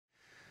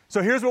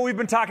So here's what we've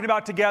been talking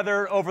about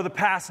together over the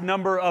past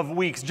number of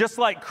weeks. Just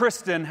like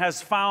Kristen has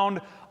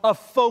found a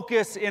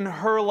focus in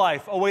her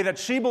life, a way that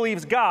she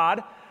believes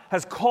God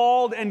has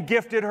called and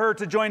gifted her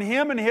to join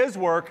Him in His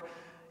work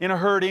in a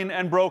hurting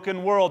and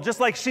broken world. Just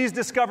like she's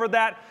discovered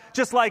that,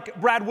 just like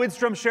Brad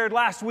Widstrom shared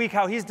last week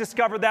how he's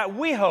discovered that,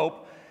 we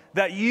hope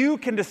that you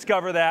can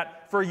discover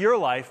that for your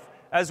life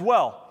as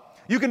well.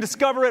 You can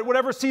discover it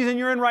whatever season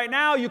you're in right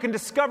now. You can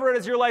discover it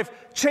as your life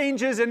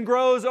changes and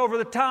grows over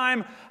the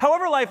time.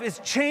 However life is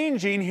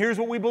changing, here's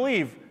what we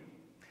believe.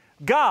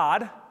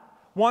 God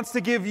wants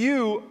to give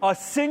you a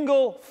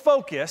single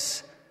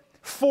focus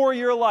for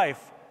your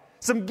life.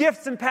 Some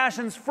gifts and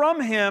passions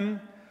from Him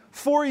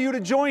for you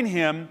to join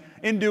Him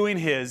in doing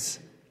His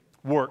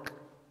work.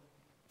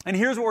 And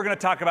here's what we're going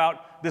to talk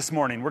about this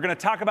morning. We're going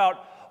to talk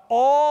about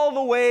all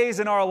the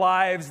ways in our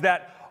lives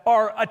that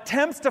our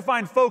attempts to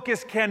find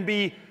focus can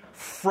be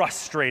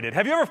frustrated.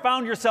 Have you ever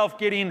found yourself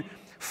getting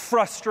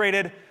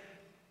frustrated?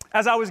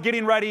 As I was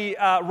getting ready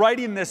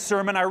writing this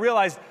sermon, I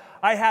realized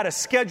I had a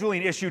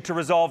scheduling issue to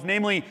resolve.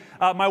 Namely,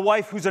 my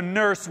wife, who's a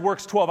nurse,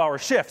 works 12-hour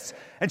shifts.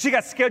 And she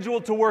got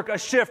scheduled to work a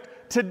shift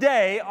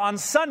today on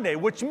Sunday,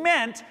 which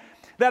meant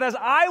that as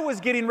I was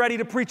getting ready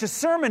to preach a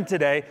sermon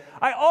today,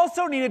 I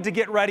also needed to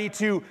get ready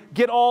to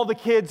get all the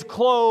kids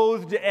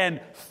clothed and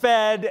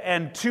fed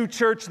and to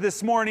church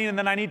this morning, and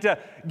then I need to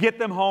get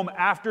them home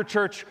after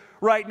church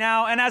right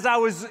now. And as I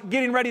was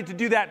getting ready to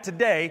do that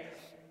today,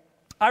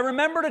 I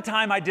remembered a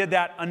time I did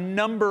that a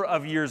number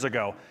of years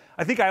ago.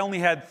 I think I only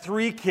had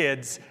 3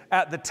 kids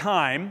at the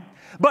time,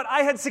 but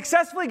I had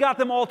successfully got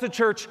them all to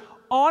church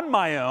on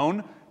my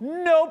own.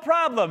 No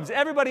problems.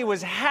 Everybody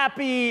was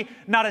happy.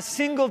 Not a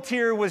single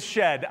tear was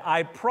shed.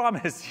 I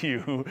promise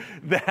you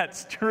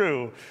that's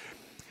true.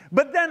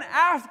 But then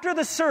after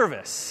the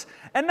service,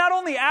 and not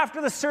only after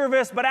the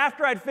service, but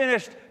after I'd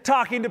finished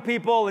talking to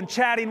people and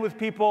chatting with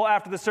people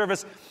after the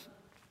service,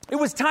 it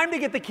was time to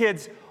get the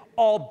kids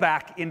all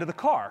back into the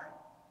car.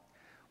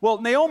 Well,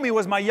 Naomi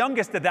was my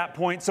youngest at that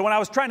point, so when I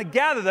was trying to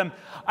gather them,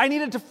 I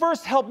needed to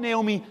first help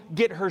Naomi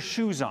get her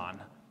shoes on.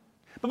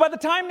 But by the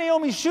time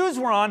Naomi's shoes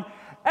were on,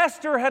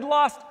 Esther had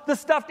lost the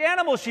stuffed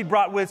animal she'd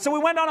brought with, so we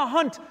went on a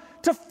hunt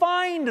to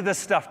find the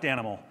stuffed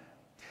animal.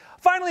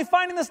 Finally,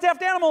 finding the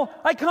stuffed animal,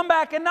 I come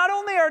back, and not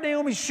only are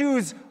Naomi's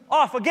shoes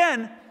off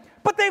again,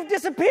 but they've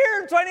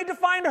disappeared, so I need to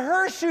find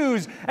her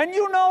shoes. And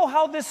you know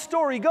how this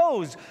story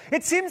goes.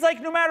 It seems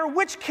like no matter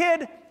which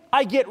kid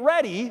I get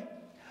ready,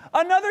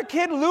 another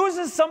kid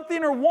loses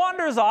something or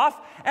wanders off,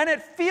 and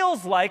it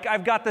feels like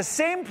I've got the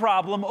same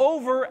problem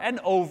over and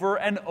over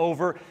and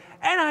over,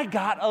 and I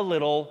got a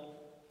little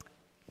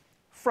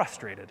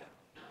frustrated.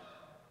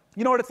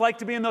 You know what it's like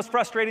to be in those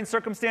frustrating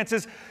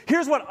circumstances?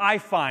 Here's what I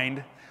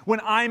find when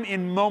I'm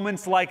in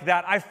moments like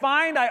that. I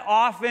find I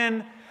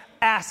often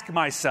ask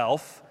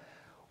myself,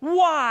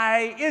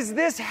 why is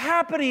this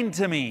happening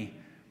to me?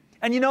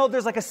 And you know,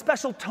 there's like a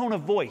special tone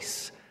of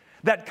voice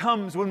that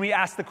comes when we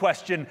ask the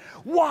question,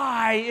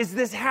 why is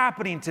this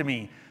happening to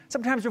me?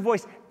 Sometimes your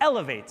voice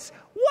elevates.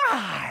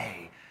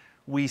 Why?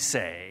 We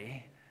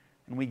say,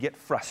 and we get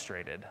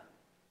frustrated.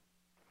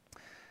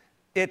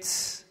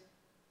 It's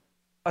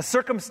a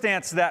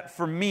circumstance that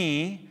for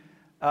me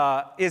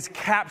is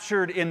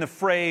captured in the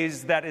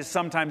phrase that is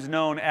sometimes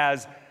known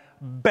as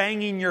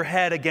banging your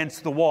head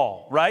against the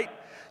wall, right?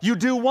 You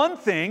do one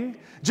thing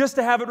just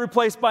to have it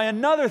replaced by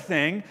another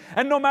thing,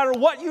 and no matter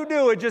what you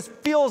do, it just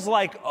feels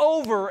like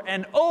over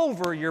and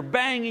over you're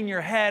banging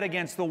your head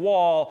against the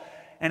wall,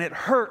 and it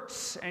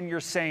hurts, and you're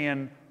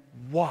saying,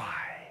 why?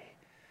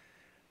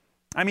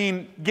 I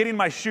mean, getting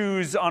my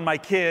shoes on my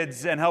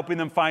kids and helping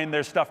them find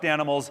their stuffed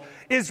animals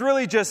is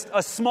really just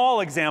a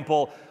small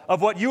example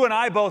of what you and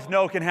I both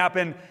know can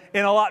happen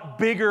in a lot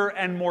bigger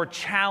and more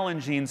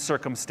challenging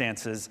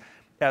circumstances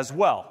as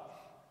well.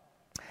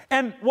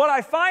 And what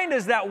I find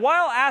is that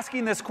while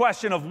asking this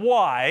question of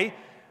why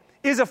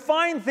is a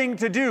fine thing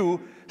to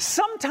do,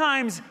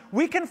 sometimes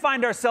we can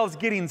find ourselves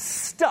getting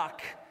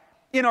stuck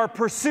in our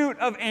pursuit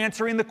of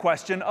answering the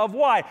question of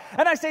why.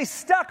 And I say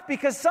stuck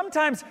because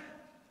sometimes,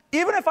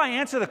 even if I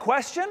answer the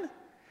question,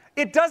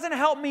 it doesn't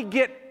help me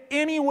get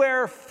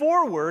anywhere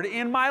forward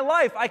in my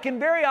life. I can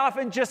very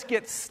often just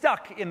get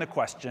stuck in the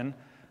question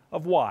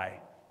of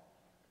why.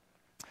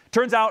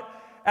 Turns out,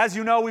 as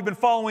you know, we've been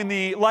following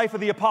the life of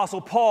the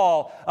Apostle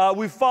Paul.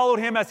 We've followed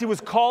him as he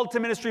was called to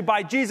ministry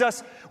by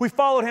Jesus. We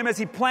followed him as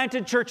he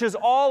planted churches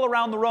all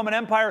around the Roman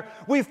Empire.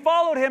 We've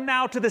followed him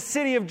now to the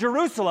city of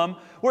Jerusalem,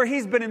 where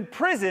he's been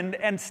imprisoned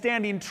and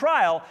standing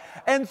trial.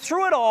 And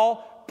through it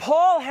all,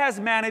 Paul has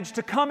managed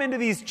to come into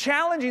these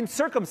challenging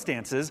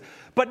circumstances,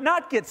 but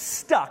not get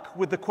stuck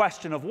with the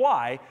question of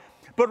why,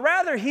 but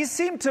rather he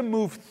seemed to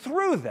move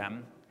through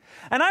them.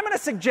 And I'm going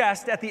to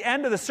suggest at the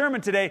end of the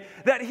sermon today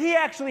that he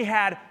actually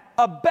had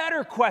a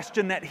better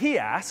question that he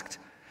asked.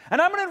 And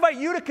I'm going to invite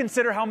you to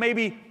consider how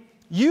maybe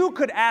you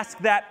could ask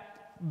that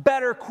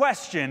better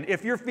question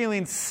if you're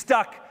feeling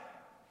stuck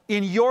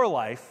in your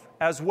life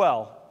as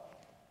well.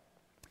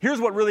 Here's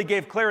what really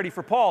gave clarity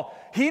for Paul.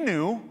 He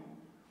knew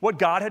what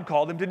God had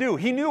called him to do.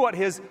 He knew what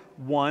his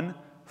one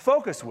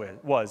focus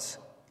was.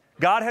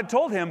 God had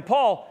told him,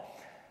 Paul,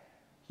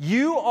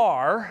 you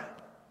are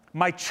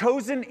my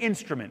chosen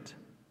instrument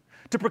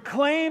to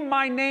proclaim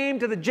my name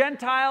to the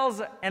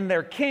Gentiles and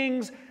their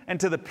kings and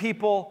to the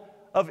people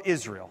of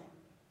Israel.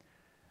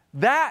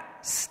 That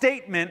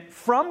statement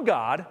from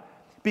God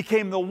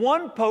became the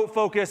one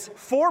focus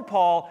for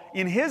Paul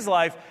in his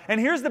life. And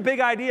here's the big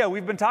idea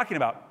we've been talking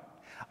about.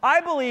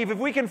 I believe if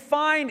we can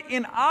find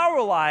in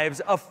our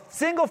lives a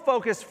single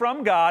focus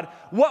from God,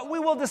 what we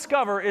will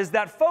discover is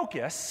that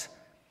focus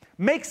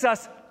makes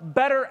us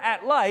better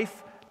at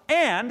life,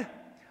 and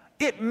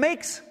it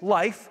makes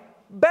life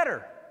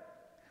better.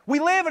 We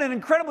live in an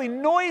incredibly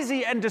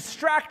noisy and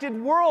distracted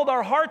world.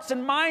 Our hearts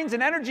and minds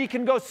and energy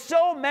can go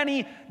so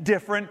many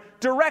different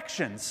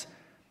directions.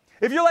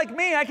 If you're like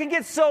me, I can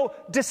get so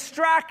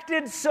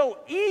distracted so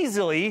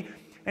easily.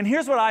 And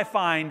here's what I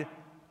find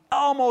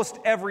almost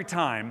every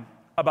time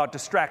about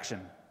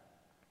distraction.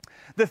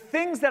 The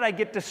things that I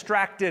get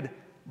distracted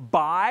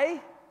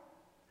by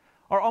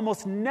are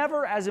almost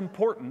never as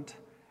important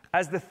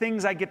as the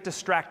things I get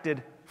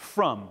distracted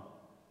from.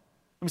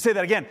 Let me say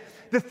that again.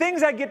 The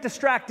things I get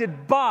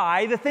distracted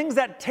by, the things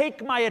that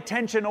take my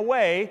attention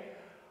away,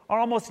 are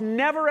almost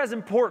never as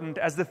important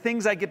as the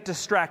things I get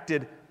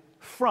distracted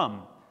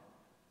from.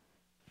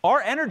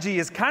 Our energy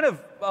is kind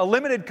of a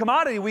limited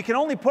commodity. We can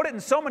only put it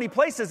in so many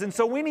places, and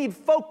so we need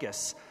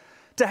focus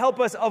to help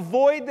us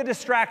avoid the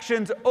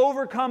distractions,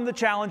 overcome the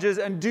challenges,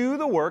 and do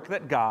the work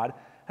that God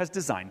has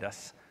designed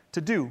us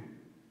to do.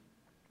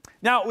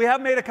 Now, we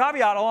have made a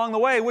caveat along the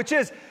way, which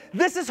is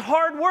this is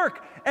hard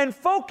work, and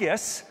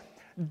focus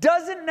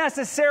doesn't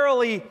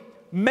necessarily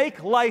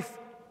make life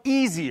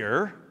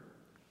easier,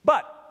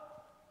 but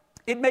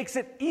it makes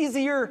it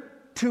easier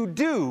to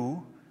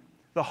do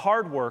the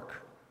hard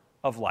work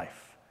of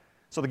life.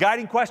 So the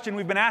guiding question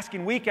we've been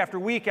asking week after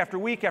week after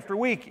week after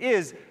week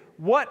is,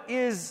 what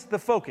is the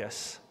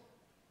focus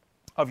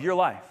of your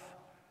life?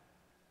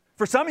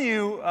 For some of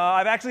you,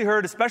 I've actually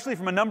heard, especially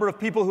from a number of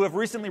people who have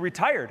recently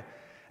retired,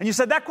 and you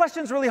said, that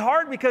question's really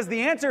hard because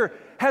the answer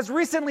has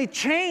recently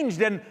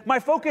changed and my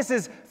focus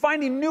is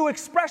finding new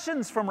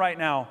expressions from right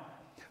now.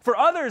 For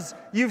others,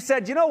 you've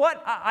said, you know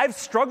what, I've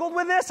struggled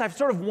with this. I've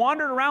sort of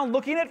wandered around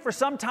looking at it for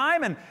some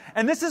time,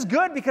 and this is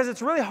good because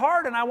it's really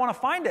hard and I want to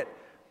find it.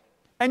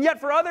 And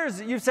yet for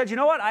others, you've said, you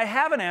know what, I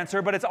have an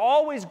answer, but it's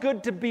always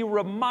good to be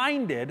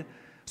reminded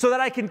so that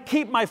I can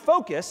keep my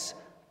focus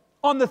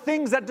on the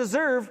things that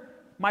deserve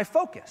my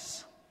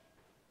focus.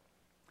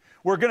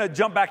 We're going to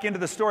jump back into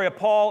the story of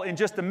Paul in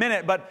just a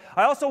minute, but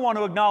I also want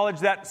to acknowledge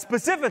that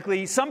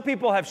specifically some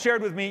people have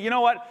shared with me, you know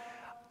what,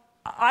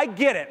 I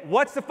get it.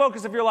 What's the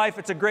focus of your life?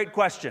 It's a great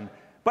question.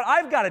 But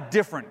I've got a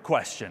different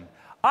question.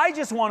 I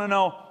just want to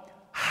know,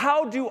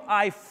 how do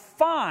I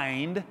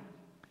find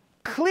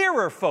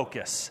clearer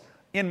focus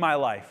in my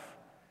life?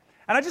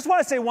 And I just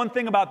want to say one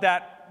thing about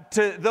that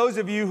to those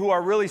of you who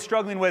are really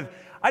struggling with,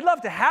 I'd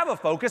love to have a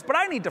focus, but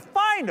I need to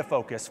find a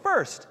focus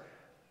first.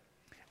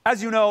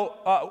 As you know,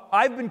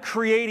 I've been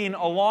creating,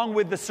 along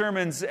with the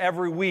sermons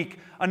every week,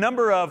 a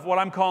number of what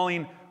I'm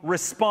calling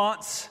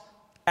response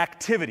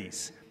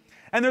activities.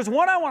 And there's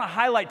one I want to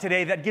highlight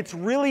today that gets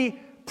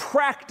really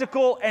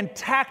practical and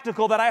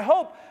tactical that I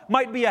hope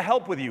might be a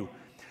help with you.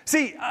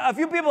 See, a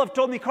few people have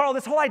told me, Carl,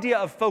 this whole idea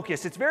of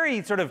focus, it's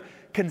very sort of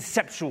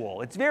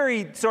conceptual. It's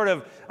very sort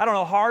of,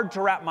 hard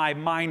to wrap my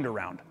mind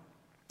around.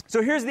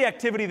 So here's the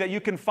activity that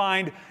you can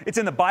find. It's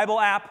in the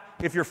Bible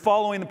app. If you're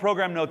following the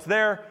program notes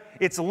there,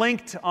 it's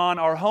linked on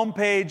our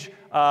homepage,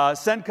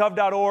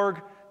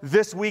 sendcov.org,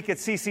 this week at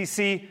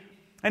CCC.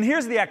 And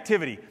here's the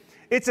activity.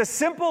 It's a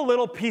simple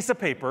little piece of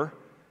paper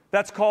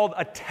that's called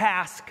a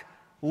task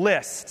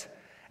list.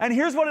 And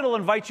here's what it'll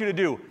invite you to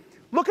do.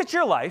 Look at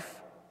your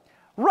life.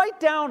 Write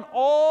down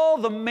all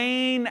the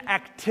main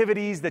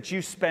activities that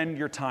you spend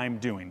your time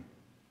doing.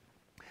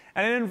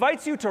 And it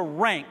invites you to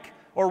rank,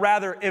 or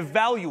rather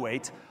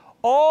evaluate,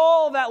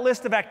 all that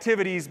list of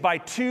activities by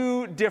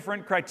two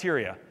different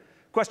criteria.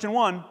 Question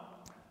one,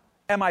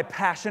 am I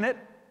passionate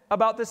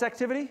about this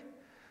activity?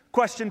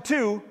 Question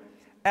two,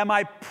 am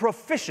I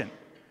proficient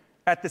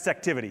at this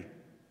activity?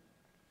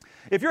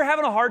 If you're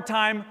having a hard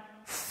time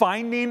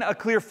finding a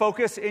clear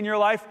focus in your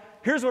life,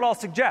 here's what I'll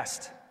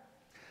suggest.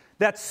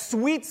 That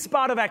sweet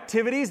spot of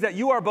activities that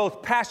you are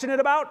both passionate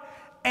about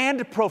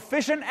and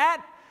proficient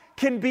at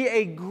can be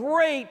a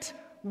great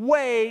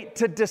way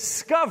to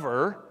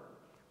discover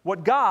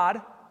what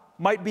God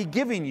might be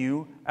giving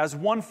you as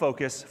one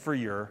focus for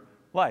your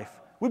life.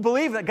 We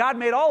believe that God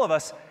made all of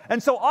us,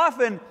 and so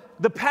often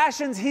the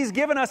passions He's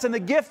given us and the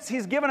gifts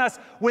He's given us,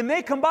 when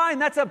they combine,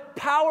 that's a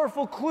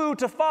powerful clue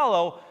to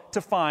follow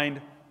to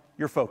find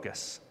your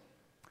focus.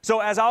 So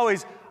as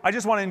always, I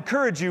just want to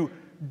encourage you,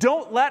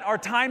 don't let our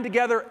time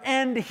together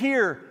end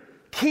here.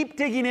 Keep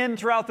digging in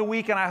throughout the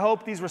week, and I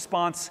hope these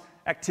response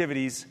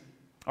activities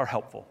are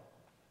helpful.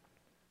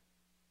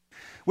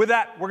 With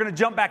that, we're going to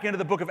jump back into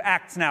the book of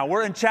Acts now.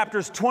 We're in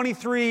chapters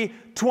 23,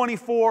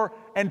 24,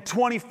 and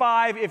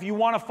 25. If you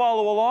want to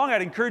follow along,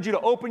 I'd encourage you to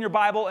open your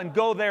Bible and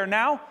go there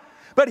now.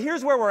 But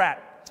here's where we're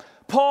at.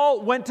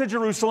 Paul went to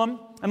Jerusalem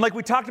And like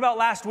we talked about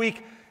last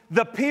week,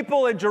 the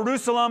people in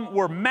Jerusalem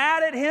were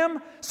mad at him,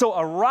 so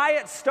a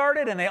riot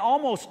started and they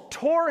almost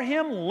tore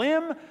him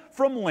limb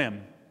from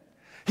limb.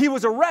 He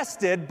was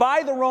arrested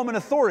by the Roman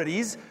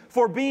authorities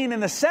for being in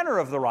the center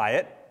of the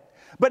riot,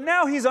 but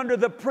now he's under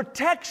the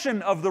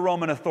protection of the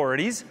Roman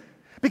authorities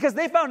because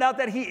they found out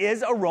that he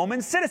is a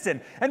Roman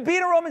citizen. And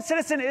being a Roman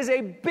citizen is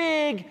a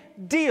big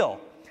deal.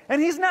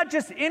 And he's not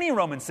just any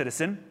Roman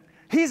citizen.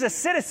 He's a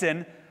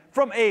citizen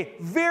from a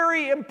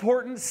very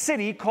important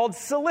city called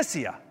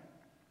Cilicia.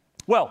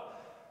 Well,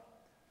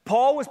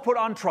 Paul was put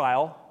on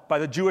trial by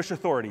the Jewish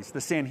authorities,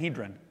 the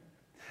Sanhedrin.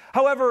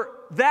 However,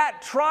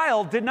 that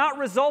trial did not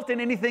result in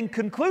anything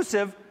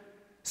conclusive,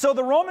 so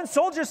the Roman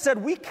soldiers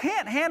said, "We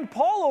can't hand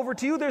Paul over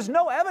to you. There's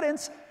no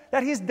evidence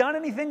that he's done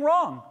anything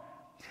wrong."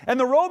 And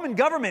the Roman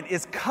government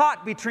is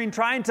caught between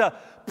trying to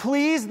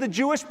please the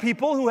Jewish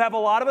people who have a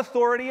lot of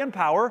authority and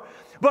power,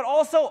 but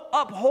also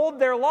uphold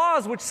their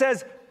laws, which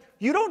says,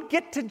 you don't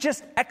get to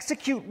just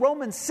execute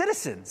Roman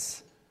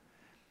citizens.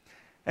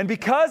 And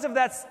because of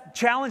that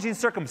challenging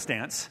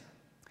circumstance,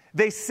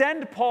 they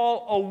send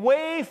Paul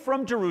away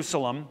from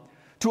Jerusalem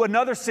to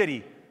another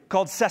city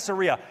called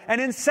Caesarea.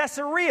 And in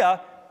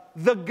Caesarea,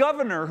 the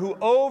governor who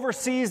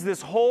oversees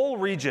this whole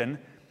region,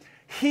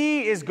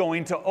 he is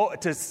going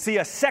to see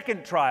a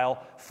second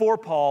trial for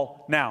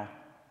Paul now.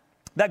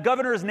 That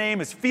governor's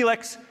name is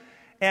Felix,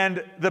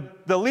 and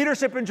the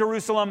leadership in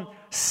Jerusalem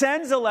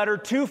sends a letter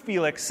to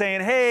Felix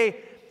saying,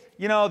 hey,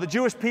 the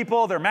Jewish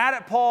people, they're mad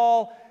at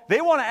Paul. They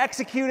want to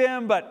execute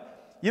him,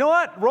 but you know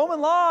what? Roman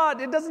law,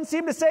 it doesn't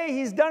seem to say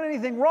he's done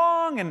anything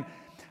wrong, and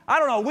I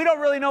don't know, we don't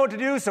really know what to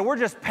do, so we're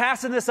just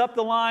passing this up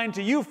the line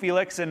to you,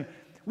 Felix, and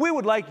we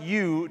would like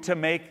you to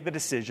make the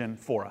decision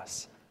for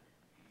us.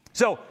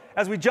 So,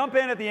 as we jump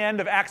in at the end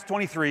of Acts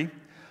 23,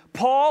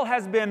 Paul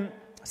has been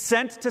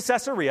sent to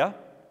Caesarea.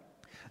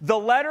 The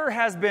letter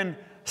has been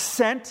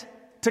sent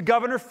to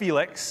Governor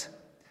Felix,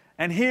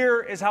 and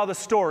here is how the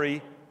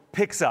story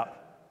picks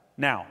up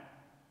now.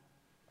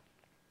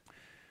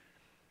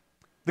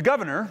 The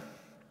governor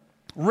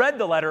read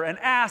the letter and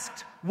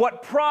asked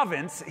what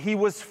province he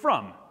was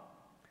from.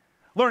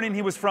 Learning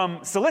he was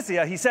from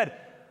Cilicia, he said,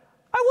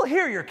 I will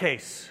hear your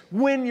case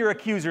when your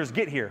accusers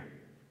get here.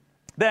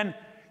 Then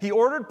he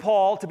ordered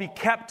Paul to be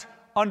kept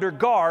under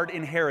guard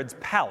in Herod's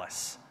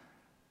palace.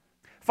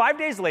 5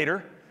 days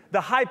later,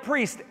 the high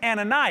priest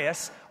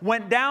Ananias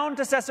went down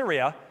to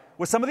Caesarea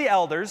with some of the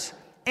elders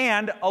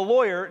and a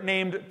lawyer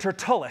named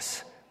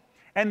Tertullus,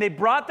 and they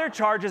brought their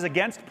charges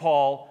against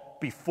Paul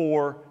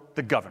before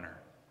the governor.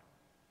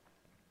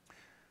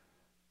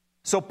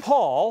 So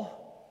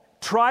Paul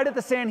tried at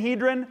the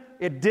Sanhedrin.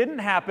 It didn't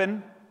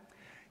happen.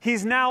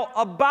 He's now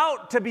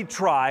about to be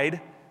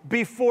tried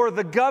before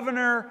the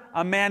governor,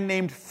 a man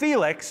named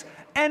Felix,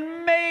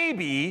 and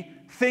maybe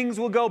things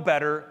will go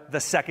better the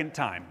second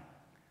time.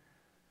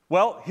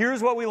 Well,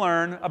 here's what we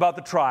learn about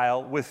the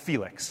trial with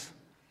Felix.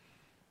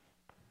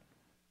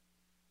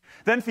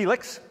 Then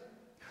Felix,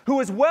 who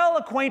was well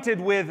acquainted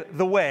with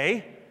the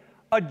way,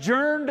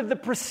 adjourned the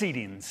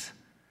proceedings.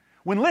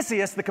 When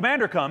Lysias, the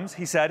commander, comes,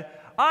 he said,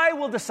 I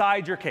will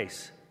decide your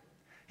case.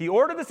 He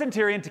ordered the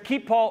centurion to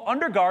keep Paul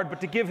under guard,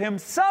 but to give him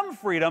some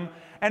freedom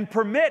and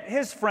permit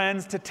his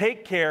friends to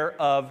take care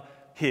of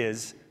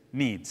his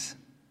needs.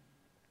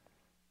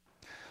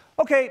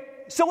 Okay,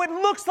 so it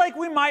looks like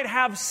we might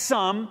have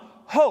some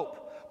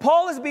hope.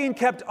 Paul is being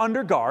kept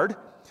under guard,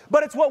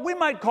 but it's what we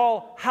might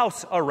call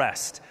house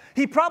arrest.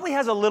 He probably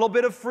has a little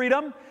bit of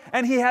freedom,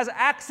 and he has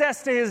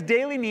access to his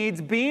daily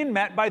needs being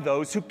met by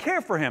those who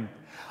care for him.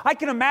 I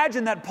can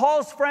imagine that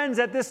Paul's friends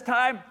at this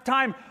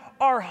time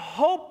are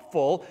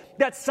hopeful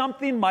that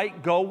something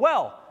might go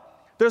well.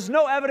 There's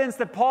no evidence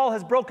that Paul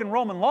has broken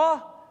Roman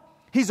law.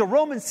 He's a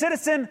Roman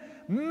citizen.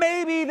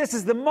 Maybe this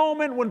is the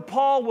moment when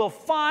Paul will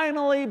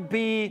finally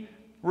be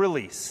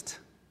released.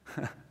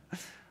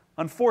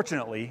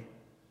 Unfortunately,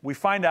 we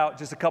find out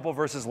just a couple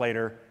verses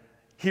later,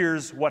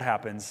 here's what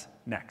happens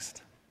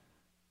next.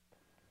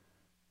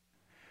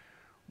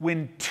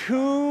 When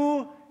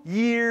 2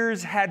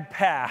 years had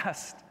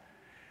passed,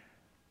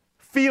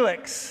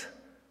 Felix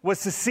was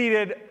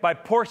succeeded by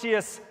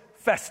Porcius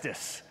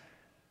Festus.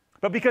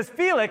 But because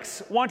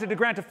Felix wanted to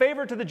grant a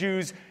favor to the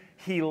Jews,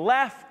 he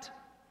left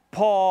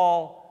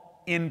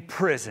Paul in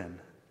prison.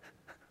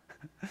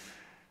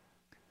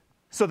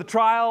 So the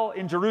trial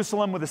in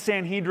Jerusalem with the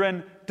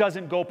Sanhedrin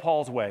doesn't go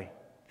Paul's way.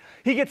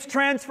 He gets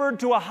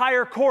transferred to a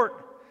higher court.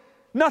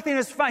 Nothing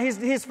is found.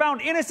 He's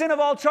found innocent of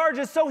all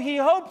charges, so he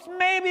hopes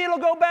maybe it'll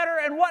go better.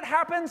 And what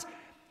happens?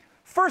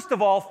 First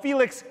of all,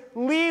 Felix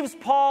leaves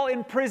Paul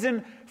in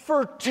prison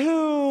for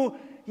 2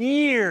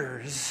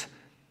 years.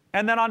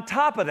 And then on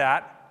top of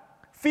that,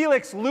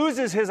 Felix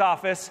loses his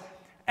office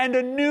and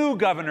a new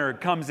governor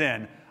comes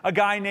in, a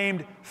guy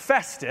named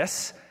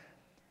Festus.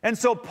 And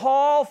so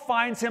Paul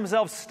finds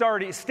himself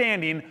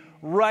standing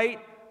right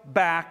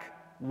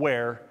back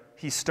where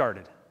he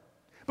started.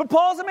 But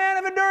Paul's a man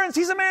of endurance.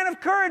 He's a man of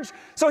courage.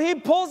 So he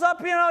girds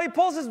up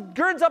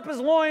his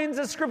loins,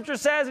 as Scripture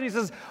says, and he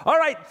says, all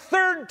right,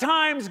 third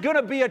time's going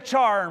to be a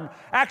charm.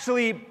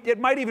 Actually, it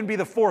might even be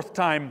the fourth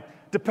time,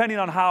 depending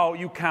on how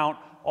you count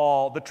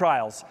all the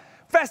trials.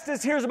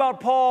 Festus hears about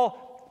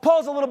Paul.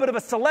 Paul's a little bit of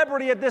a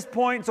celebrity at this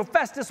point, so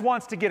Festus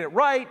wants to get it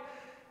right.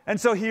 And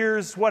so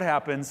here's what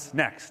happens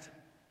next.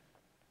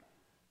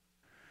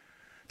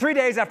 3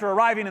 days after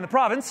arriving in the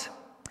province,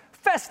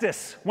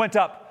 Festus went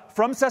up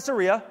from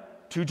Caesarea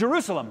to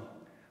Jerusalem,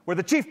 where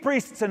the chief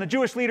priests and the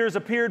Jewish leaders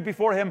appeared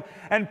before him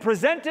and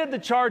presented the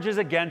charges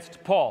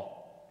against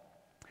Paul.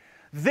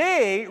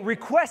 They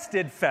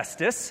requested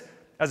Festus,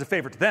 as a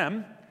favor to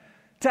them,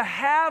 to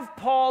have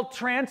Paul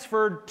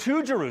transferred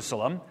to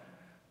Jerusalem,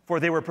 for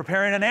they were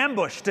preparing an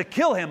ambush to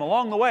kill him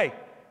along the way.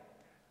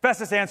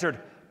 Festus answered,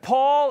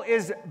 Paul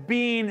is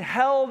being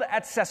held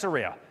at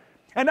Caesarea,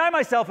 and I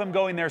myself am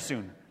going there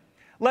soon.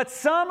 Let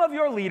some of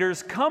your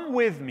leaders come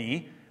with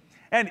me,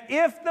 and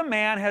if the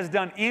man has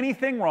done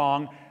anything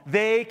wrong,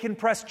 they can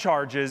press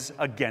charges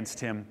against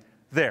him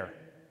there.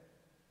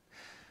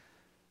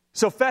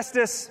 So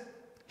Festus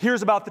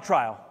hears about the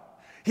trial.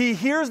 He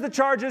hears the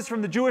charges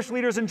from the Jewish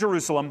leaders in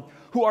Jerusalem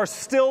who are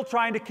still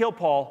trying to kill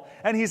Paul,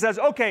 and he says,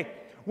 okay,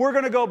 we're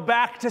going to go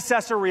back to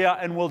Caesarea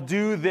and we'll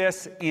do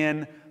this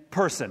in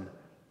person.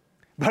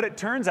 But it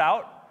turns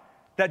out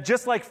that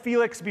just like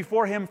Felix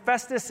before him,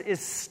 Festus is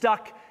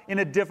stuck in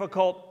a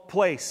difficult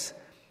place.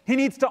 He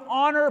needs to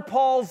honor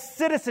Paul's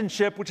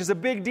citizenship, which is a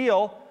big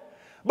deal.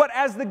 But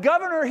as the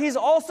governor, he's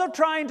also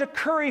trying to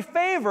curry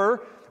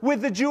favor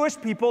with the Jewish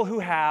people who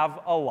have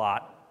a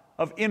lot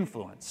of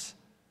influence.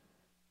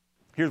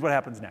 Here's what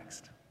happens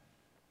next.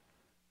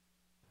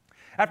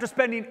 After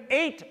spending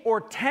 8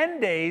 or 10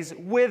 days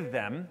with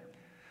them,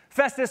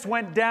 Festus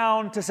went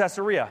down to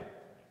Caesarea.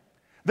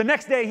 The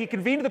next day, he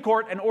convened the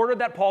court and ordered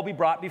that Paul be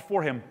brought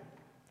before him.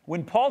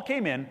 When Paul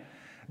came in,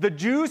 the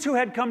Jews who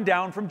had come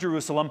down from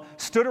Jerusalem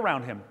stood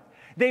around him.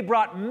 They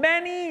brought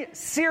many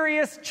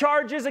serious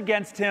charges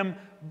against him,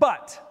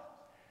 but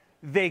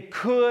they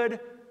could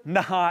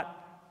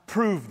not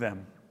prove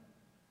them.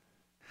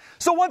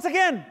 So once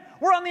again,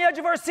 we're on the edge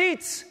of our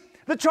seats.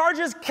 The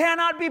charges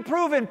cannot be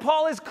proven.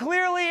 Paul is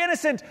clearly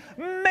innocent.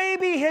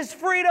 Maybe his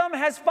freedom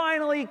has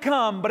finally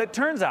come, but it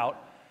turns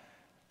out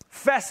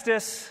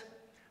Festus,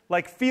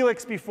 like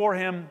Felix before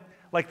him,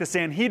 like the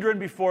Sanhedrin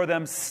before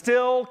them,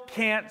 still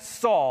can't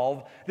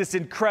solve this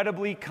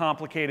incredibly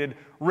complicated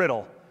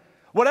riddle.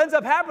 What ends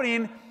up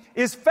happening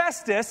is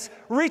Festus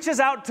reaches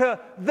out to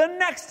the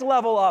next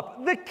level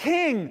up, the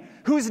king,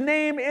 whose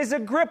name is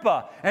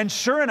Agrippa. And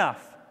sure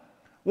enough,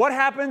 what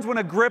happens when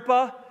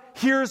Agrippa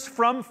hears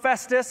from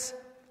Festus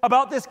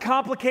about this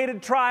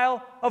complicated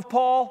trial of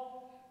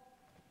Paul?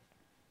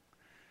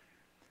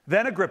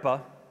 Then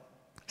Agrippa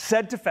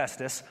said to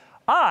Festus,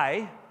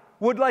 I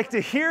would like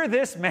to hear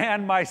this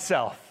man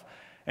myself.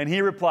 And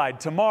he replied,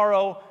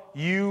 tomorrow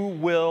you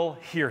will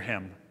hear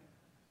him.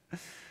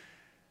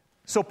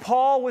 So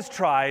Paul was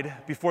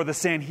tried before the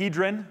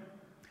Sanhedrin,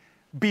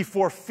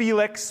 before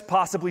Felix,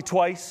 possibly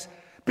twice,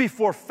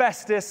 before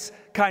Festus,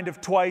 kind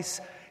of twice.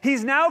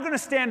 He's now going to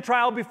stand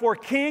trial before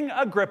King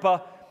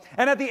Agrippa.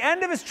 And at the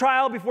end of his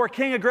trial before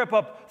King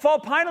Agrippa, Paul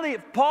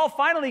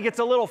finally gets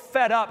a little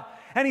fed up.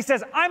 And he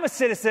says, I'm a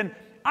citizen.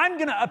 I'm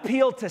going to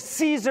appeal to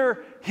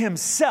Caesar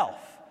himself.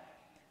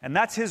 And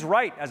that's his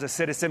right as a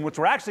citizen, which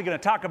we're actually going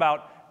to talk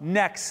about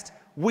next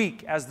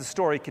week as the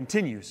story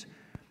continues.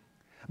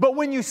 But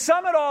when you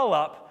sum it all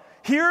up,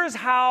 here's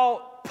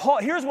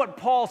what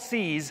Paul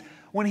sees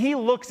when he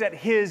looks at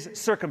his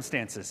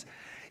circumstances.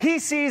 He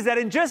sees that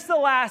in just the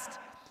last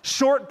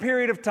short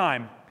period of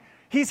time,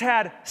 he's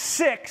had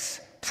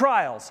 6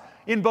 trials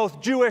in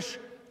both Jewish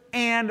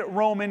and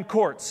Roman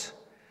courts.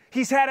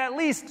 He's had at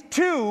least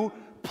 2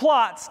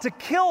 plots to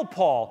kill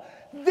Paul,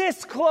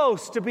 this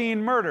close to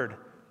being murdered.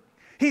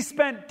 He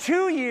spent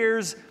 2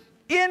 years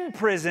in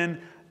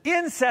prison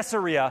in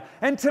Caesarea.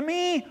 And to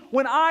me,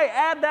 when I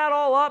add that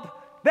all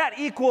up, that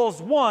equals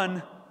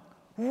one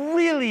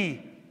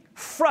really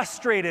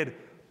frustrated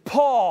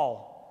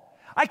Paul.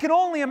 I can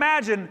only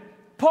imagine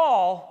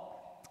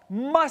Paul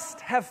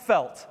must have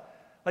felt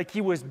like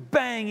he was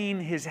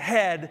banging his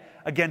head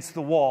against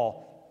the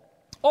wall.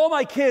 All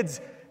my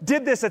kids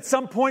did this at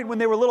some point when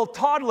they were little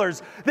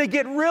toddlers. They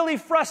get really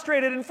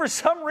frustrated, and for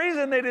some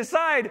reason they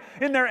decide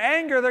in their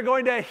anger they're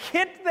going to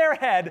hit their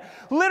head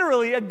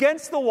literally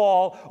against the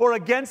wall or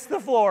against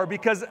the floor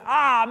because,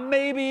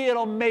 maybe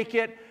it'll make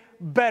it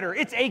better.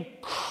 It's a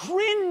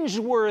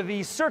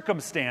cringeworthy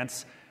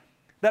circumstance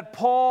that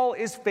Paul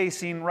is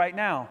facing right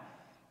now.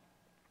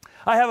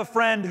 I have a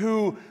friend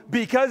who,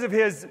 because of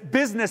his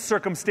business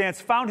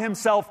circumstance, found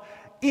himself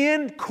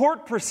in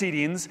court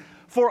proceedings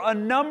for a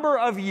number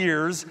of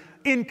years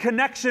in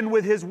connection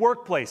with his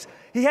workplace.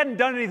 He hadn't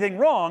done anything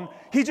wrong.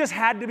 He just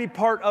had to be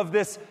part of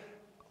this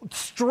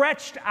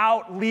stretched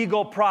out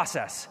legal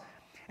process.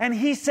 And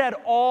he said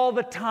all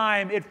the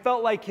time, it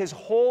felt like his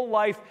whole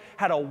life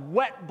had a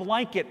wet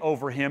blanket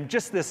over him,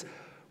 just this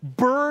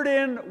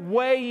burden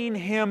weighing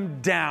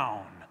him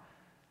down.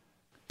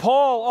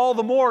 Paul, all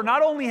the more,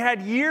 not only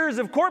had years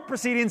of court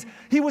proceedings,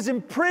 he was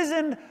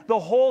imprisoned the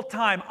whole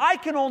time. I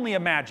can only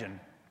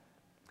imagine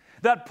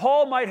that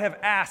Paul might have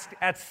asked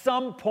at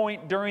some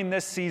point during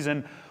this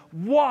season,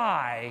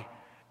 why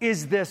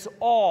is this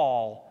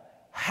all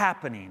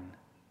happening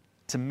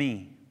to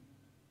me?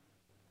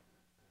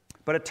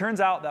 But it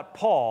turns out that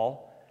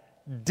Paul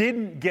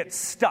didn't get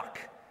stuck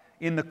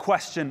in the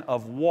question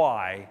of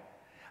why.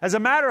 As a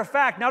matter of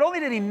fact, not only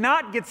did he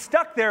not get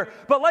stuck there,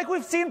 but like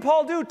we've seen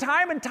Paul do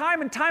time and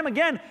time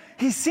again,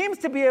 he seems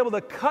to be able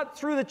to cut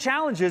through the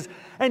challenges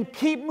and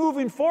keep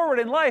moving forward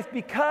in life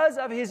because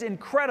of his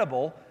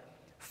incredible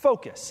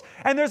focus.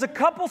 And there's a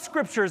couple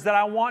scriptures that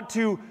I want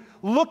to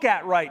look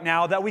at right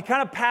now that we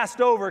kind of passed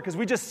over because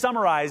we just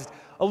summarized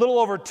a little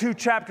over 2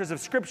 chapters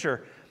of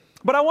scripture.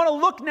 But I want to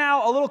look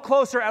now a little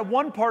closer at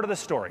one part of the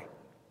story.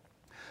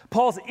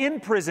 Paul's in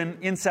prison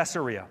in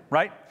Caesarea,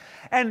 right?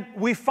 And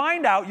we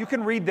find out, you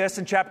can read this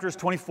in chapters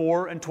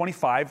 24 and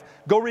 25.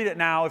 Go read it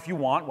now if you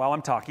want while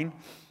I'm talking.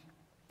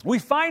 We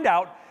find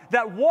out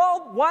that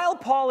while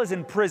Paul is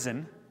in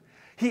prison,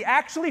 he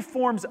actually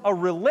forms a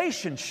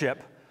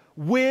relationship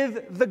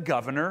with the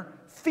governor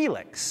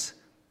Felix.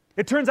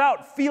 It turns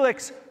out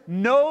Felix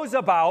knows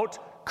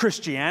about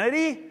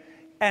Christianity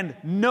and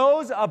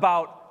knows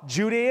about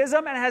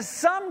Judaism and has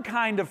some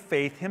kind of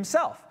faith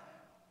himself.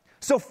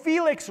 So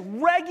Felix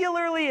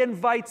regularly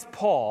invites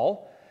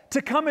Paul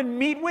to come and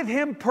meet with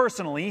him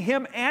personally,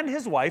 him and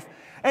his wife,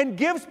 and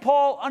gives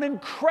Paul an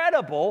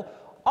incredible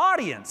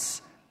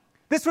audience.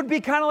 This would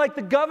be kind of like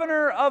the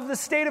governor of the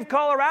state of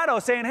Colorado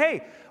saying,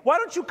 hey, why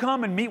don't you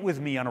come and meet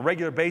with me on a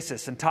regular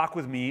basis and talk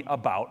with me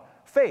about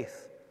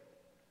faith?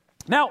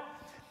 Now,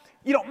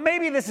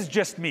 maybe this is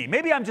just me.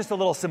 Maybe I'm just a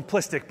little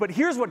simplistic, but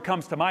here's what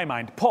comes to my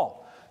mind.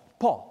 Paul,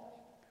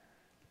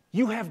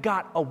 you have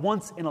got a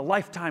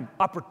once-in-a-lifetime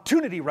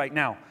opportunity right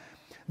now.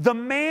 The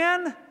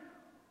man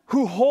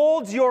who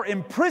holds your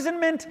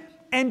imprisonment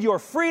and your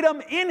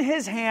freedom in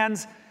his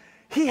hands,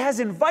 he has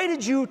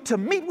invited you to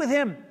meet with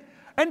him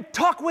and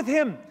talk with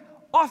him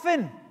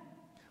often.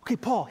 Okay,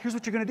 Paul, here's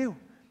what you're going to do.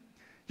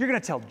 You're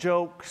going to tell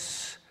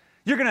jokes.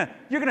 You're going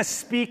to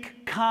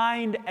speak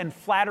kind and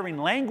flattering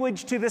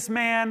language to this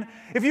man.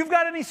 If you've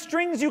got any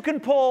strings you can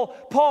pull,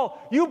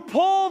 Paul, you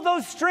pull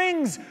those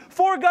strings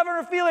for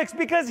Governor Felix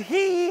because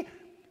he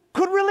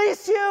could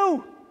release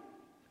you.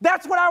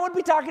 That's what I would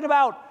be talking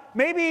about.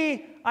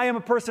 Maybe I am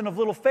a person of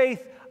little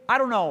faith. I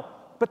don't know.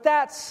 But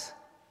that's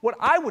what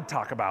I would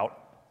talk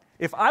about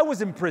if I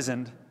was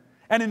imprisoned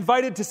and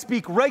invited to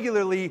speak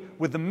regularly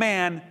with the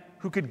man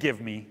who could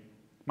give me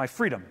my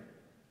freedom.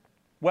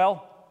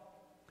 Well,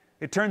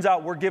 it turns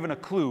out we're given a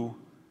clue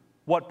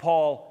what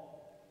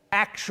Paul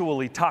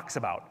actually talks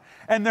about.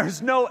 And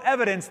there's no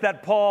evidence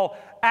that Paul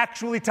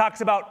actually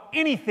talks about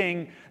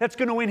anything that's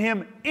going to win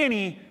him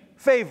any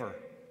favor.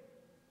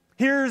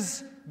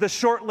 Here's the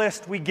short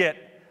list we get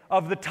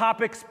of the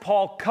topics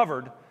Paul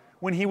covered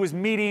when he was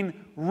meeting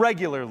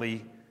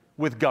regularly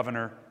with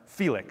Governor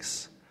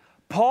Felix.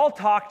 Paul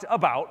talked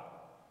about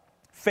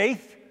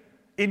faith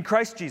in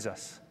Christ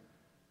Jesus,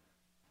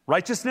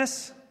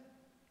 righteousness,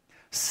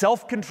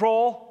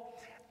 self-control,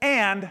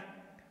 and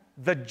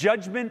the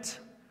judgment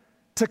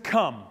to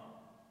come.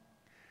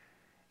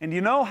 And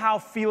you know how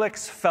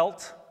Felix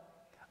felt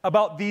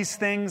about these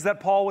things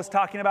that Paul was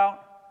talking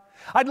about?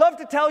 I'd love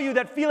to tell you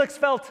that Felix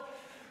felt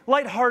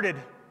lighthearted,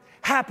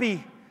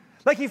 happy,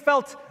 like he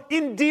felt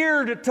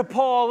endeared to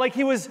Paul, like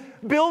he was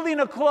building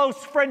a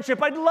close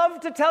friendship. I'd love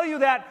to tell you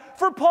that.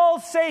 For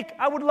Paul's sake,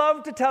 I would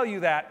love to tell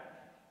you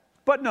that.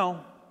 But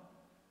no.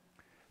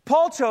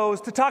 Paul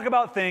chose to talk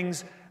about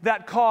things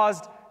that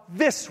caused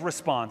this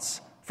response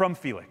from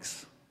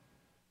Felix.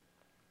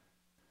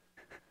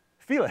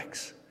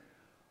 Felix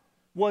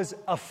was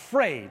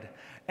afraid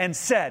and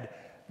said,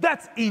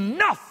 "That's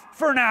enough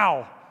for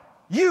now.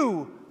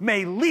 You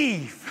may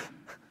leave."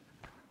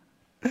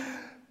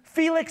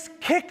 Felix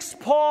kicks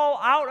Paul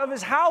out of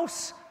his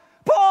house.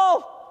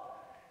 Paul,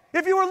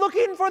 if you were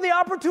looking for the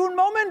opportune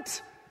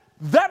moment,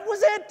 that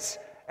was it,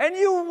 and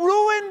you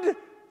ruined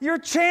your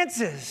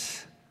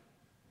chances.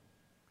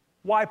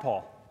 Why,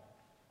 Paul?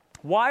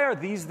 Why are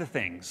these the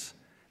things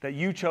that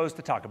you chose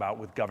to talk about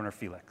with Governor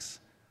Felix?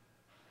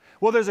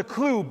 Well, there's a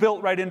clue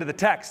built right into the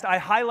text. I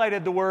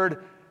highlighted the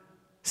word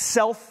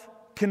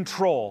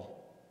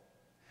self-control.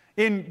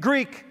 In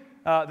Greek,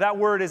 that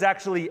word is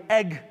actually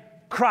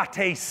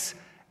egkrates.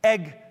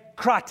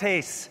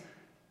 Egkrates.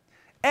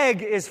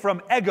 Egg is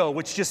from ego,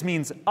 which just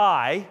means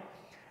I,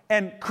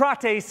 and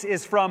krates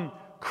is from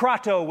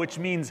krato, which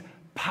means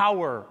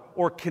power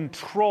or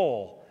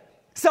control.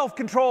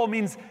 Self-control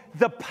means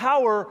the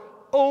power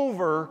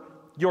over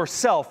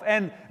yourself.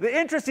 And the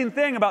interesting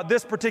thing about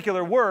this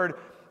particular word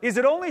is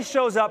it only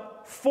shows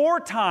up 4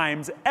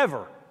 times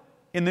ever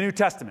in the New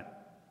Testament.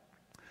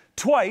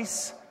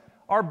 Twice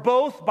are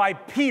both by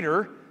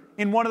Peter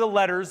in one of the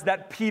letters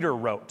that Peter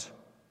wrote.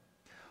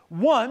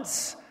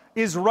 Once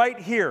is right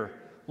here.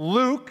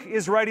 Luke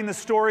is writing the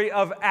story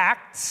of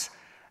Acts,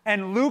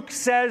 and Luke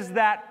says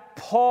that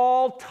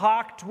Paul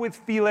talked with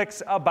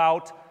Felix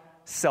about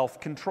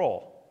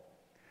self-control.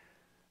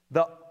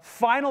 The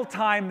final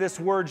time this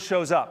word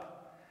shows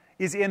up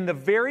is in the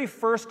very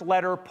first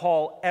letter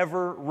Paul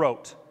ever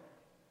wrote.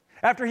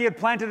 After he had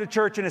planted a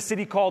church in a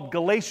city called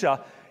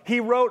Galatia, he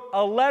wrote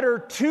a letter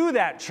to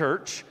that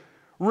church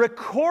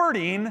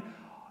recording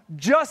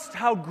just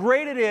how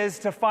great it is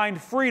to find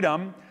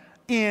freedom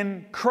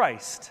in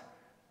Christ.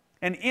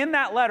 And in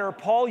that letter,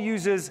 Paul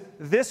uses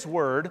this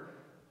word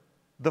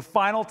the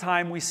final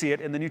time we see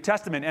it in the New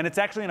Testament. And it's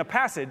actually in a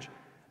passage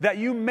that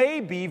you may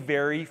be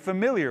very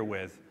familiar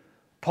with.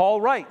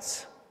 Paul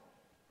writes,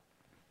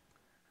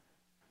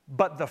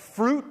 "But the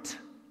fruit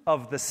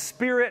of the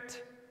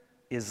Spirit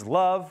is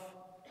love,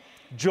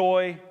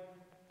 joy,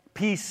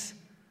 peace,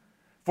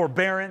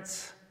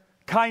 forbearance,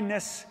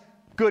 kindness,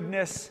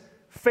 goodness,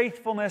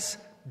 faithfulness,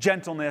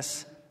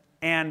 gentleness,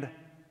 and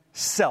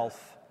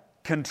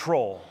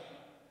self-control."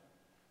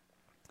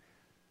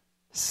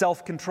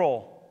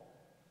 Self-control.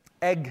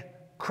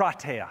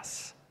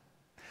 Egkrateos.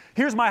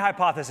 Here's my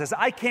hypothesis.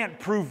 I can't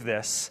prove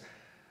this,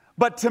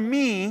 but to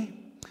me,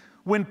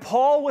 when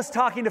Paul was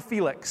talking to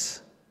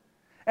Felix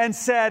and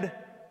said,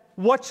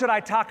 "What should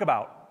I talk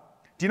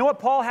about?" Do you know what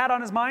Paul had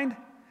on his mind?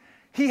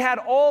 He had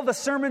all the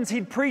sermons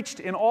he'd preached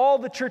in all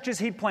the churches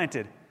he'd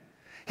planted.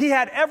 He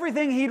had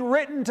everything he'd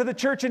written to the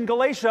church in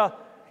Galatia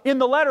in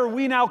the letter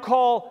we now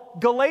call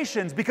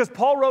Galatians, because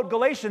Paul wrote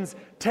Galatians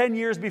 10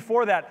 years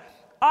before that.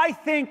 I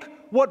think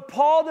what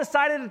Paul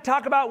decided to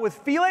talk about with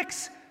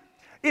Felix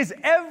is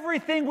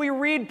everything we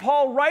read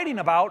Paul writing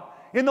about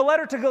in the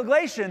letter to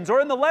Galatians or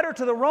in the letter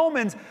to the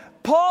Romans.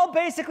 Paul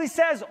basically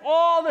says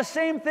all the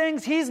same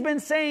things he's been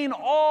saying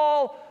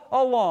all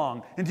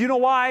along. And do you know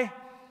why?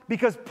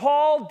 Because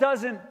Paul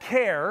doesn't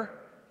care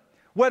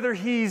whether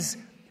he's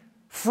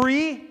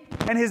free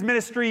and his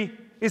ministry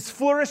is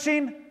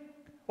flourishing,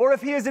 or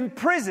if he is in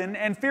prison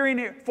and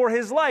fearing for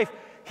his life.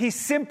 He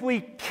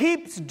simply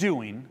keeps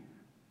doing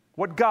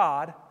what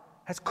God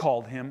has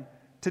called him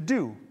to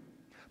do.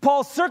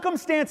 Paul's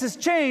circumstances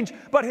change,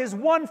 but his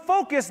one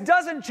focus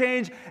doesn't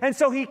change, and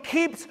so he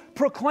keeps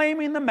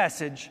proclaiming the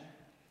message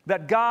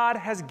that God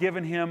has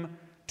given him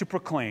to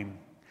proclaim.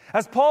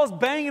 As Paul's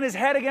banging his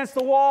head against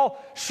the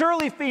wall,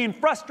 surely being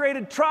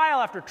frustrated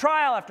trial after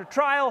trial after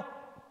trial,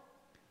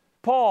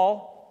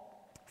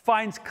 Paul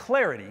finds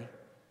clarity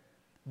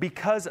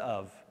because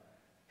of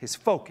his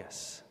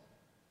focus.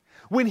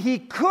 When he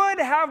could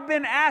have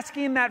been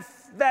asking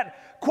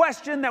that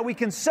question that we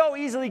can so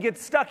easily get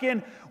stuck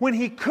in, when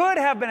he could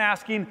have been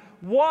asking,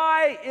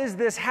 why is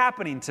this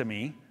happening to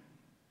me?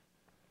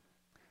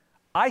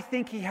 I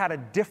think he had a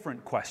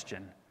different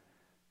question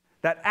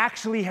that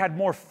actually had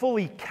more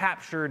fully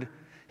captured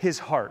his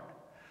heart.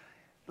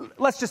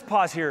 Let's just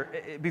pause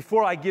here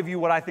before I give you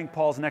what I think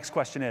Paul's next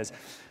question is.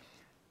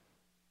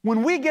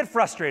 When we get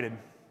frustrated,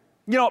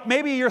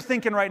 maybe you're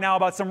thinking right now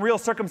about some real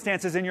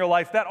circumstances in your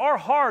life that are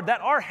hard,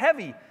 that are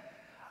heavy.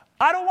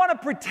 I don't want to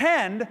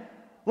pretend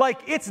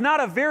like it's not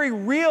a very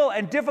real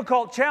and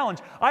difficult challenge.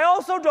 I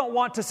also don't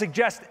want to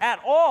suggest at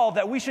all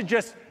that we should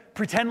just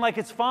pretend like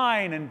it's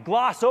fine and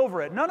gloss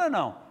over it.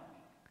 No.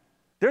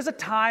 There's a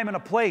time and a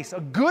place, a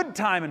good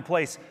time and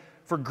place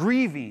for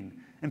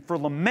grieving and for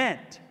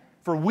lament,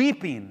 for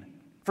weeping,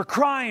 for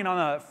crying on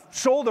the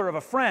shoulder of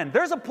a friend.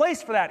 There's a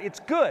place for that. It's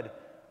good.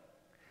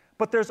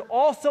 But there's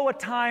also a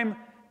time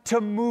to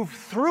move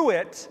through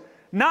it,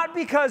 not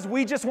because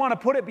we just want to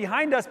put it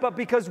behind us, but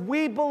because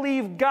we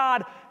believe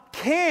God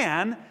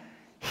can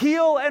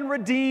heal and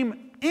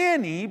redeem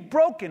any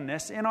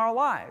brokenness in our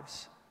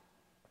lives.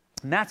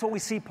 And that's what we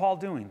see Paul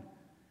doing.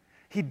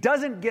 He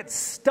doesn't get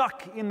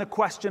stuck in the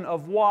question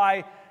of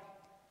why.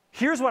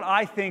 Here's what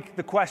I think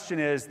the question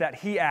is that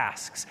he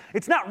asks.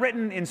 It's not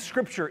written in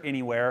Scripture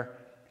anywhere.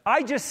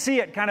 I just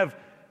see it kind of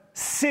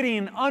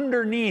sitting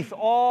underneath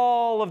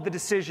all of the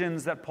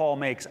decisions that Paul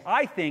makes.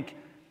 I think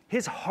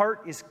his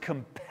heart is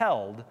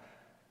compelled,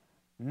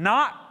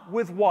 not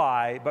with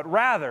why, but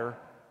rather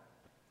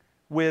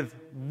with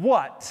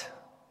what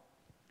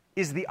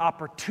is the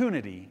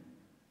opportunity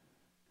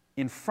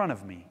in front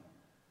of me.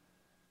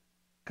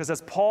 Because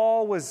as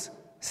Paul was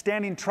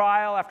standing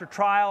trial after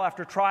trial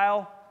after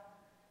trial,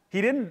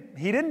 he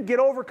didn't get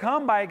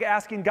overcome by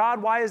asking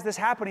God, why is this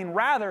happening?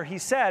 Rather, he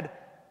said,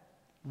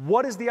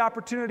 what is the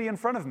opportunity in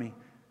front of me?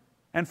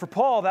 And for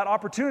Paul, that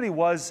opportunity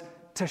was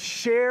to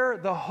share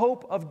the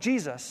hope of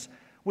Jesus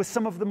with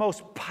some of the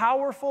most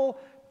powerful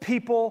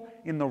people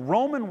in the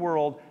Roman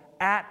world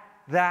at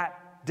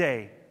that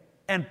day.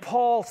 And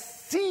Paul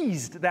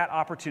seized that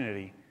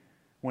opportunity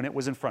when it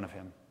was in front of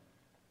him.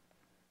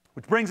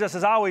 Which brings us,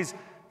 as always,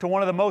 to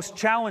one of the most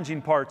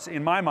challenging parts,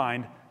 in my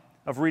mind,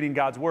 of reading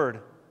God's Word.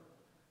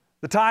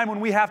 The time when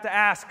we have to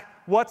ask,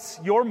 what's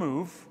your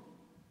move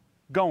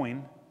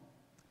going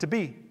to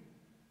be?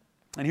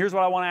 And here's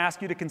what I want to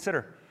ask you to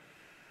consider.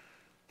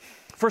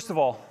 First of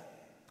all,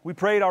 we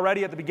prayed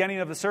already at the beginning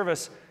of the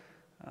service.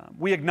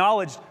 We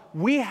acknowledged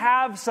we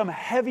have some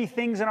heavy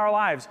things in our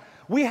lives.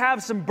 We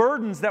have some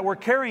burdens that we're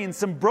carrying,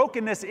 some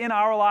brokenness in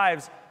our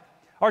lives.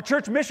 Our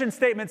church mission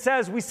statement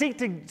says we seek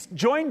to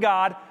join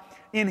God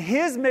in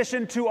His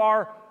mission to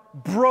our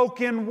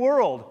broken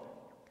world.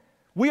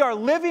 We are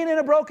living in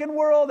a broken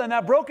world, and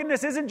that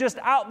brokenness isn't just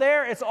out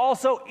there, it's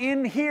also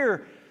in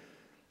here.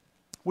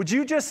 Would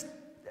you just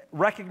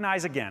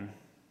recognize again?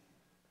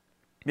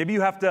 Maybe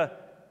you have to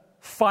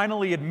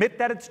finally admit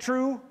that it's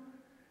true.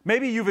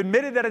 Maybe you've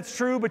admitted that it's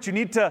true, but you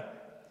need to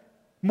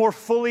more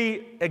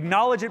fully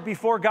acknowledge it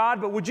before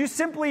God. But would you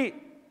simply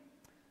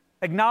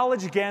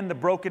acknowledge again the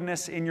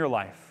brokenness in your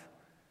life?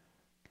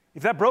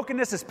 If that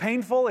brokenness is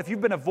painful, if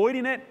you've been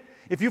avoiding it,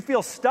 if you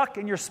feel stuck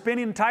and you're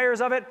spinning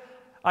tires of it,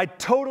 I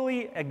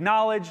totally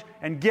acknowledge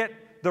and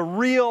get the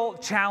real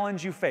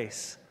challenge you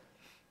face.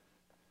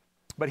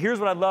 But here's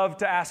what I'd love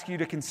to ask you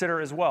to consider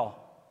as well.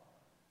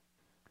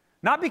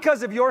 Not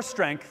because of your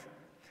strength,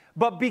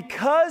 but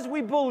because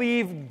we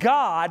believe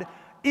God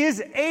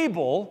is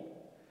able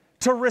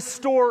to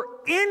restore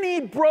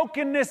any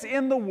brokenness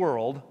in the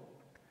world,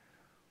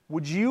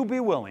 would you be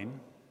willing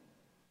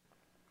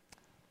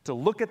to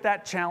look at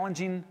that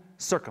challenging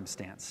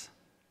circumstance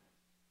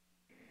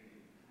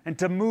and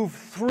to move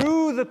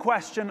through the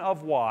question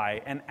of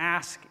why and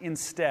ask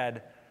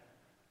instead,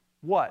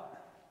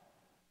 what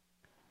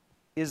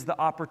is the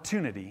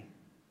opportunity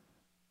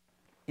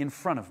in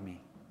front of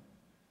me?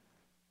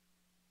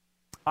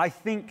 I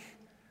think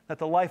that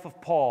the life of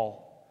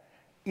Paul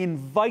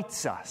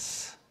invites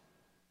us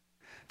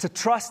to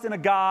trust in a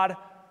God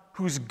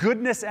whose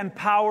goodness and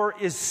power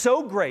is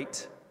so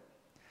great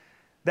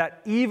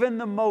that even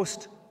the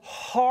most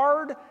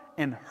hard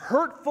and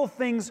hurtful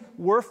things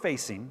we're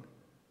facing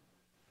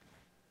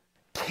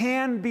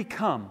can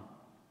become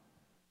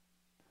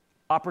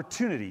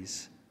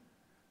opportunities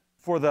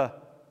for the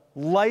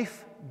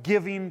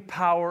life-giving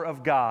power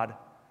of God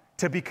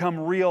to become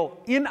real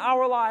in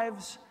our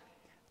lives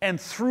and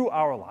through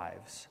our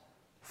lives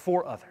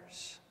for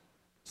others.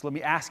 So let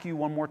me ask you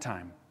one more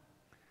time.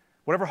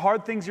 Whatever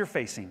hard things you're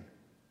facing,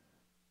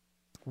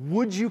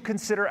 would you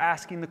consider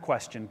asking the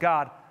question,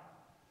 God,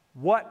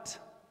 what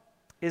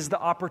is the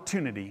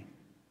opportunity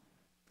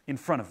in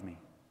front of me?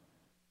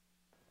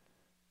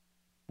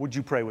 Would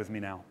you pray with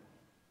me now?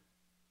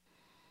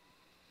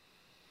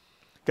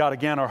 God,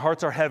 again, our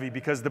hearts are heavy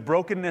because the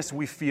brokenness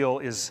we feel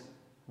is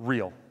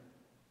real.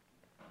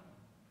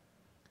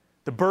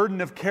 The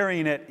burden of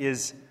carrying it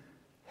is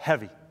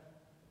heavy.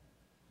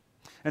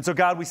 And so,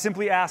 God, we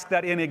simply ask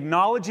that in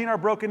acknowledging our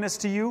brokenness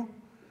to you,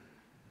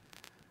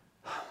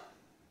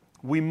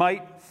 we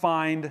might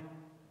find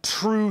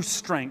true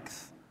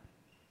strength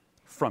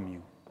from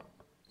you.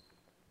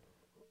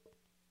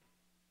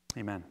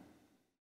 Amen.